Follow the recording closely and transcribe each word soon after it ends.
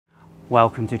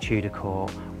Welcome to Tudor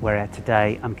Court, where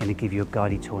today I'm going to give you a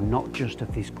guided tour not just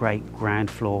of this great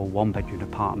ground floor one bedroom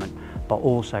apartment, but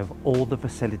also of all the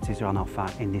facilities on offer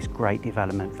in this great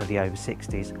development for the over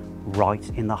 60s right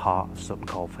in the heart of Sutton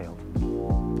Coldfield.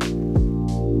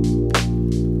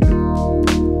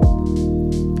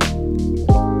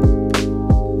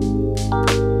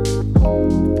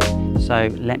 So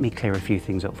let me clear a few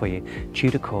things up for you.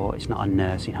 Tudor Court is not a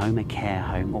nursing home, a care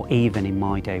home, or even in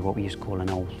my day what we used to call an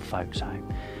old folks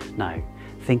home. No,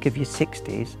 think of your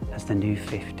 60s as the new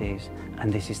 50s,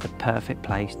 and this is the perfect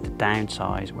place to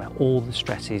downsize where all the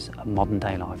stresses of modern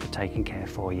day life are taken care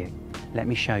for you. Let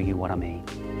me show you what I mean.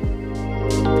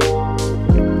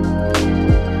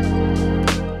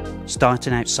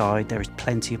 Starting outside, there is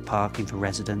plenty of parking for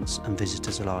residents and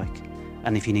visitors alike.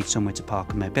 And if you need somewhere to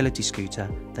park a mobility scooter,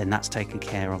 then that's taken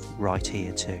care of right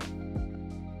here too.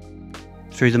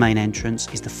 Through the main entrance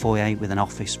is the foyer with an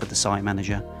office for the site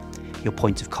manager, your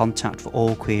point of contact for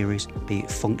all queries, be it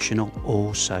functional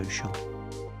or social.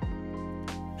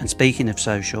 And speaking of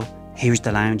social, here is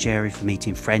the lounge area for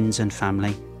meeting friends and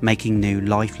family, making new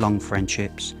lifelong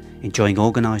friendships, enjoying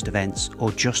organised events,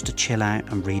 or just to chill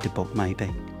out and read a book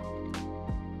maybe.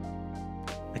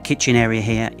 The kitchen area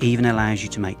here even allows you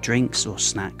to make drinks or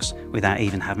snacks without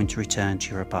even having to return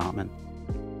to your apartment.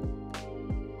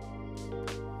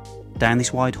 Down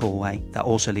this wide hallway that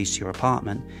also leads to your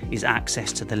apartment is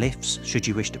access to the lifts should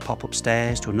you wish to pop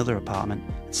upstairs to another apartment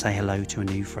and say hello to a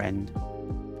new friend.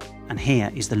 And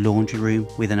here is the laundry room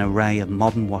with an array of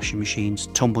modern washing machines,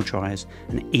 tumble dryers,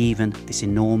 and even this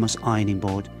enormous ironing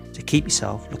board to keep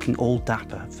yourself looking all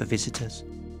dapper for visitors.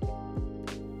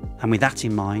 And with that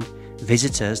in mind,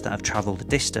 visitors that have travelled a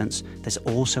distance, there's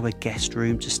also a guest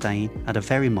room to stay in at a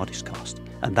very modest cost,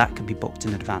 and that can be booked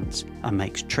in advance and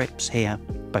makes trips here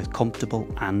both comfortable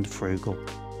and frugal.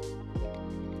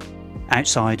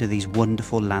 Outside are these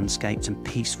wonderful landscapes and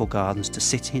peaceful gardens to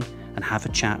sit in and have a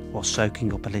chat while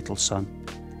soaking up a little sun.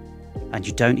 And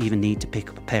you don't even need to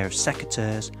pick up a pair of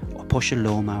secateurs or push a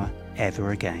lawnmower ever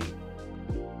again.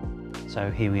 So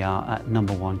here we are at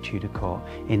number 1 Tudor Court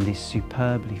in this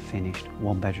superbly finished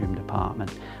one-bedroomed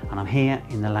apartment, and I'm here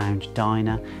in the lounge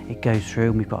diner. It goes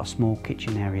through and we've got a small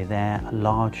kitchen area there, a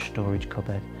large storage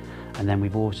cupboard, and then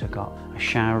we've also got a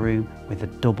shower room with a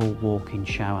double walk-in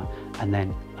shower, and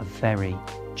then a very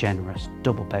generous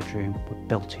double bedroom with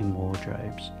built-in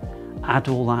wardrobes. Add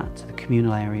all that to the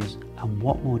communal areas, and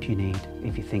what more do you need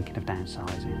if you're thinking of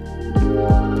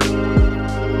downsizing?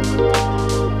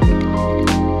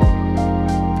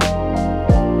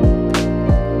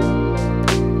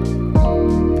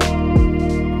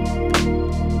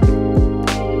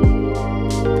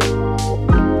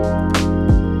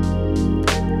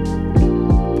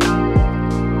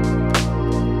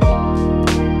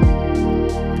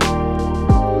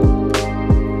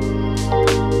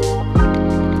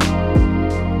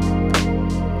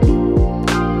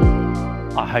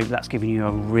 I hope that's given you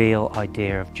a real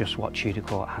idea of just what Tudor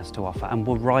Court has to offer, and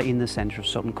we're right in the centre of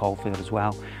Sutton Coldfield as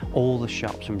well, all the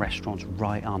shops and restaurants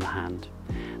right on hand.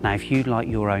 Now if you'd like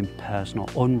your own personal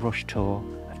unrushed tour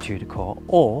of Tudor Court,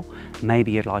 or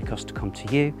maybe you'd like us to come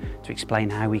to you to explain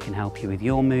how we can help you with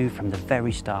your move from the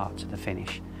very start to the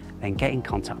finish, then get in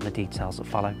contact with the details that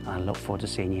follow, and I look forward to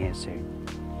seeing you here soon.